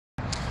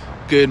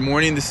Good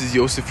morning, this is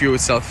Joseph here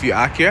with Southview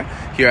Acura.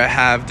 Here I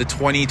have the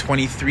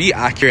 2023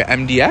 Acura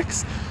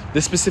MDX.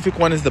 This specific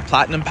one is the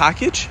Platinum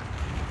package.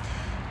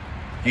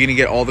 You're gonna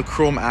get all the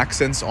chrome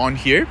accents on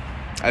here,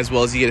 as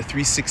well as you get a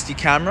 360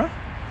 camera,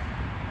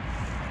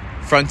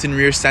 front and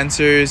rear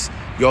sensors.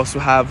 You also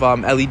have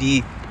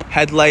LED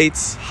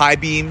headlights, high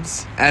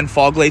beams, and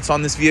fog lights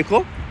on this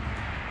vehicle.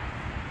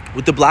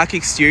 With the black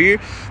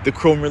exterior, the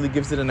chrome really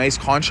gives it a nice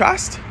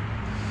contrast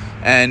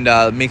and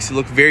makes it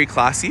look very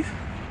classy.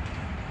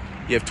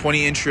 You have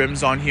 20-inch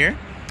rims on here,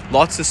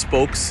 lots of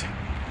spokes,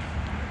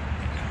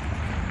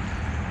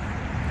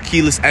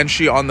 keyless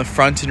entry on the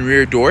front and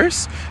rear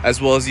doors,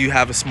 as well as you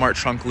have a smart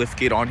trunk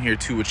liftgate on here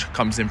too, which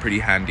comes in pretty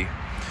handy.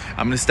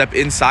 I'm going to step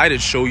inside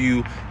and show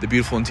you the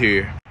beautiful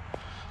interior.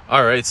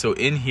 All right, so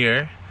in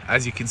here,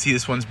 as you can see,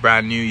 this one's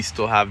brand new. You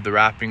still have the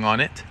wrapping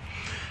on it.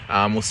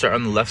 We'll start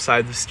on the left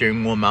side of the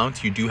steering wheel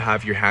mount. You do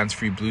have your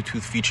hands-free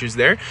Bluetooth features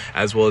there,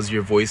 as well as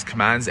your voice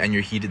commands and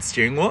your heated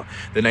steering wheel.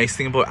 The nice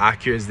thing about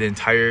Acura is the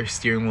entire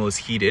steering wheel is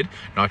heated,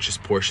 not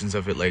just portions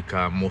of it like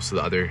most of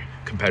the other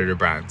competitor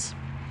brands.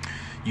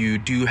 You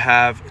do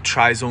have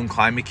tri-zone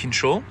climate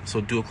control,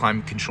 so dual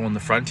climate control in the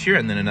front here,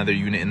 and then another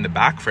unit in the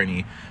back for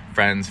any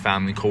friends,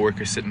 family,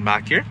 co-workers sitting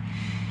back here.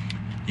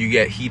 You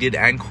get heated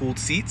and cooled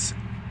seats.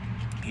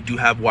 You do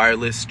have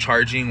wireless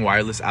charging,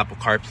 wireless Apple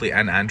CarPlay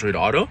and Android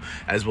Auto,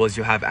 as well as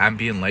you'll have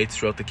ambient lights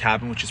throughout the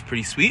cabin, which is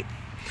pretty sweet.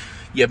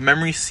 You have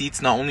memory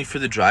seats not only for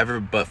the driver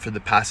but for the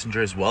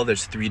passenger as well.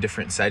 There's 3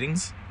 different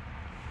settings.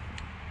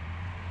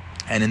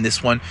 And in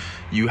this one,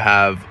 you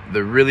have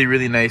the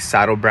really nice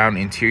saddle brown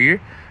interior.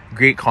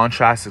 Great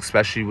contrast,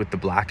 especially with the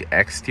black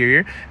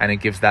exterior, and it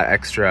gives that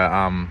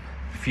extra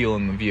feel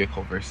in the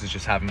vehicle versus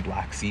just having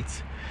black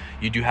seats.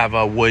 You do have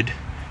wood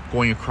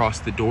going across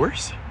the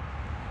doors.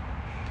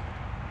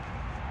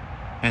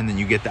 And then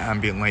you get the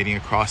ambient lighting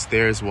across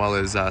there, as well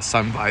as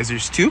sun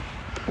visors too,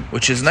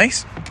 which is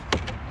nice.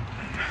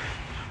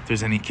 If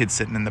there's any kids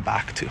sitting in the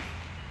back too.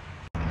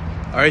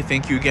 All right,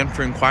 thank you again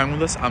for inquiring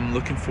with us. I'm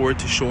looking forward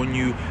to showing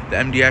you the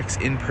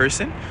MDX in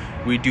person.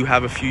 We do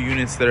have a few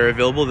units that are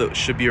available that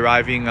should be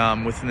arriving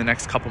within the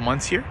next couple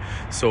months here.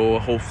 So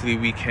hopefully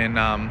we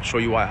can show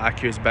you why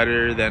Acura is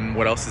better than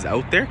what else is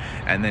out there,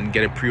 and then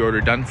get a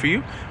pre-order done for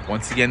you.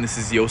 Once again, this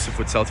is Joseph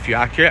with Southview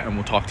Acura, and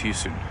we'll talk to you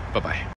soon. Bye-bye.